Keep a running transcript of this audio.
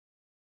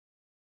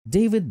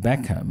David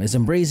Beckham is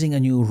embracing a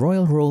new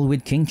royal role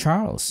with King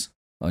Charles.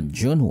 On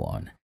June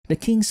 1, the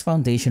King's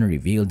Foundation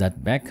revealed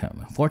that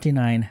Beckham,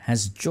 49,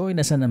 has joined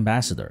as an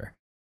ambassador.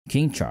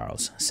 King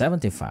Charles,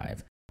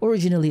 75,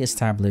 originally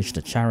established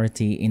the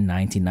charity in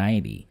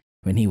 1990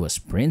 when he was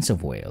Prince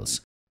of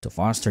Wales to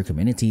foster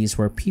communities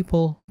where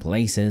people,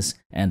 places,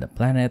 and the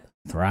planet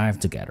thrive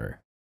together.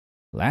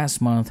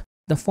 Last month,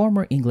 the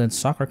former England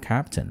soccer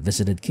captain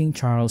visited King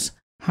Charles'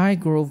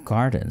 Highgrove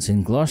Gardens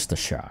in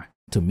Gloucestershire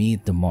to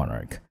meet the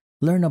monarch,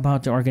 learn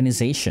about the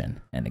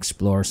organization, and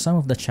explore some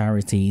of the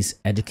charity's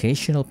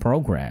educational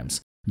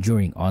programs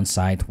during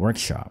on-site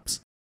workshops.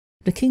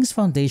 The King's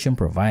Foundation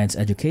provides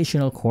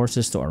educational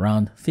courses to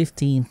around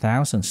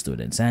 15,000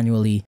 students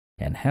annually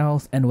and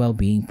health and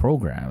well-being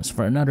programs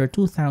for another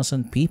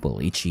 2,000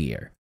 people each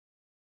year.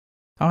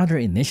 Other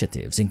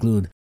initiatives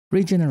include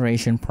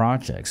regeneration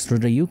projects through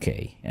the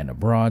UK and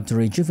abroad to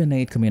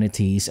rejuvenate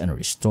communities and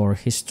restore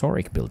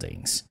historic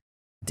buildings.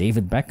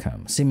 David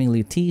Beckham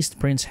seemingly teased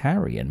Prince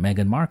Harry and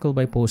Meghan Markle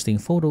by posting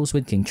photos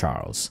with King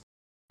Charles.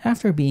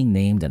 After being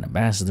named an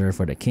ambassador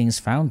for the King's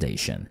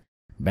Foundation,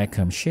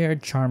 Beckham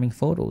shared charming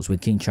photos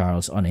with King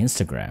Charles on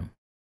Instagram.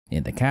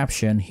 In the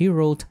caption, he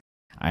wrote,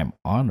 "I'm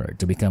honored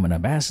to become an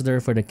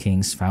ambassador for the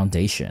King's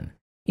Foundation."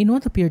 In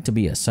what appeared to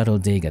be a subtle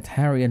dig at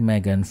Harry and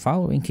Meghan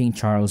following King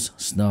Charles'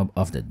 snub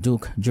of the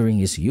Duke during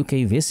his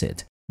UK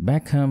visit,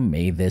 Beckham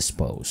made this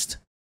post.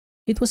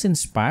 "It was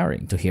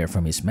inspiring to hear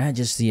from His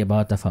Majesty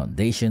about the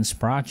Foundation's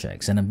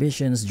projects and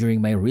ambitions during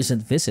my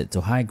recent visit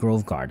to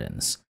Highgrove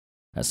Gardens.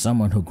 As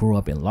someone who grew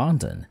up in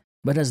London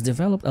but has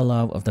developed a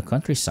love of the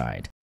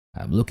countryside,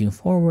 I'm looking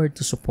forward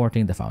to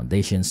supporting the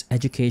Foundation's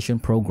education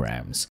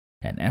programs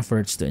and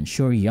efforts to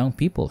ensure young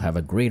people have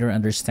a greater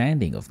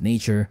understanding of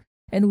nature,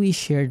 and we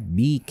shared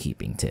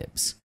beekeeping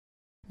tips."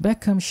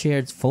 Beckham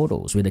shared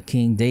photos with the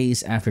King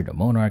days after the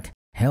monarch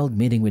held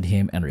meeting with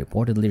him and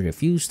reportedly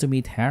refused to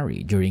meet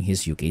Harry during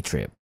his UK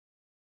trip.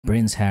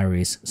 Prince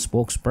Harry's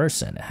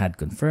spokesperson had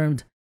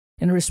confirmed,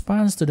 in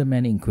response to the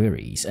many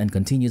inquiries and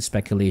continued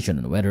speculation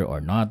on whether or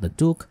not the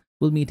Duke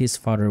will meet his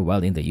father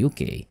while in the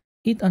UK,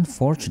 it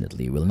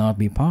unfortunately will not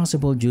be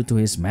possible due to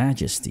His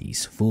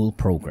Majesty's full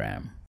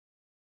program.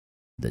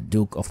 The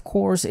Duke, of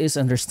course, is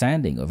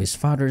understanding of his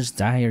father's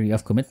diary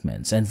of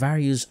commitments and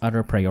various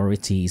other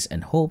priorities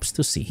and hopes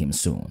to see him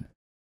soon.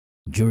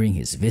 During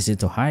his visit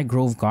to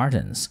Highgrove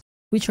Gardens,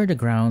 which are the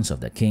grounds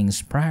of the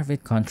King's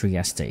private country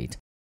estate,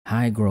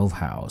 Highgrove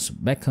House,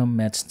 Beckham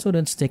met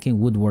students taking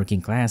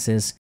woodworking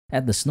classes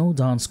at the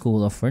Snowdon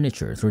School of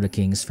Furniture through the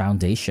King's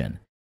Foundation,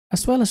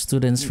 as well as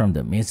students from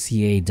the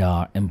Métier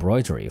d'Art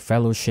Embroidery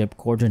Fellowship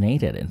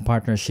coordinated in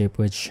partnership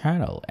with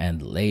Chanel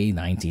and Lay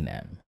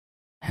 19M.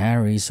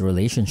 Harry's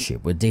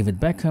relationship with David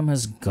Beckham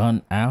has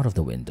gone out of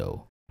the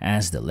window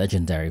as the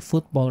legendary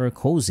footballer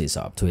cozies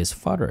up to his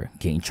father,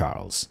 King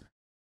Charles.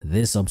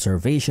 This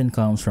observation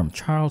comes from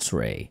Charles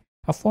Ray,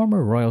 a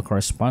former royal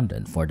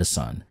correspondent for The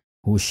Sun,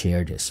 who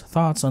shared his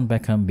thoughts on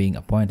Beckham being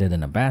appointed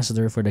an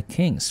ambassador for the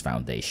King's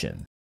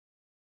Foundation.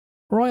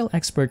 Royal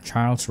expert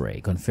Charles Ray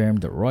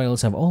confirmed the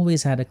royals have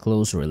always had a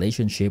close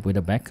relationship with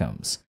the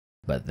Beckhams,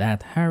 but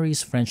that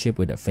Harry's friendship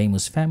with the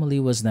famous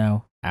family was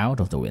now out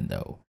of the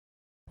window.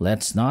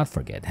 Let's not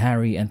forget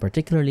Harry and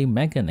particularly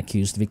Meghan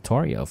accused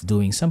Victoria of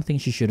doing something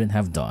she shouldn't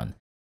have done,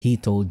 he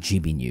told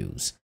GB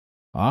News.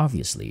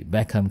 Obviously,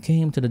 Beckham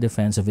came to the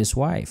defense of his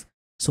wife,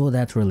 so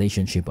that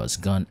relationship has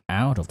gone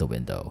out of the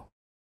window.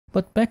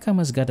 But Beckham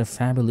has got a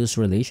fabulous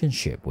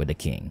relationship with the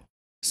King.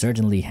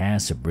 Certainly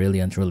has a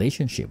brilliant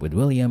relationship with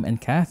William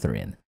and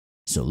Catherine,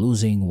 so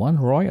losing one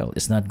royal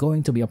is not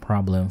going to be a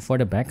problem for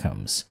the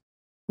Beckhams.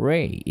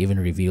 Ray even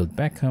revealed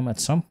Beckham at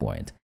some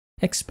point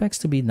expects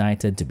to be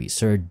knighted to be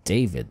Sir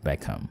David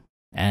Beckham,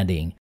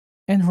 adding,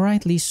 "And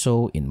rightly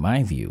so in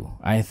my view.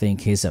 I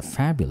think he's a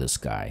fabulous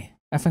guy,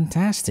 a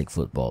fantastic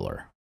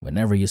footballer.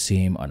 Whenever you see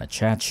him on a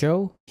chat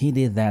show, he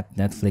did that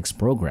Netflix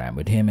program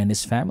with him and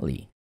his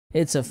family.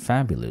 It's a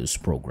fabulous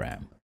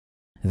program.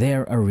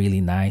 They're a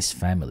really nice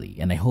family,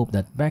 and I hope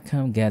that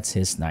Beckham gets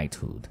his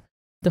knighthood.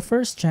 The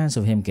first chance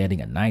of him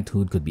getting a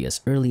knighthood could be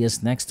as early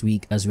as next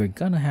week, as we're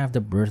gonna have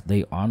the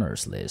birthday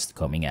honors list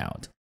coming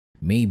out.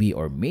 Maybe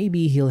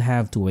he'll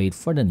have to wait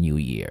for the new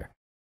year.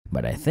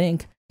 But I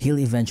think he'll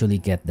eventually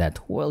get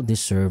that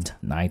well-deserved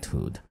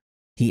knighthood."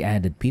 He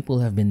added people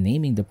have been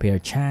naming the pair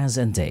Chaz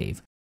and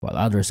Dave, while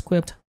others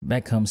quipped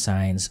Beckham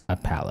signs a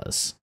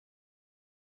palace.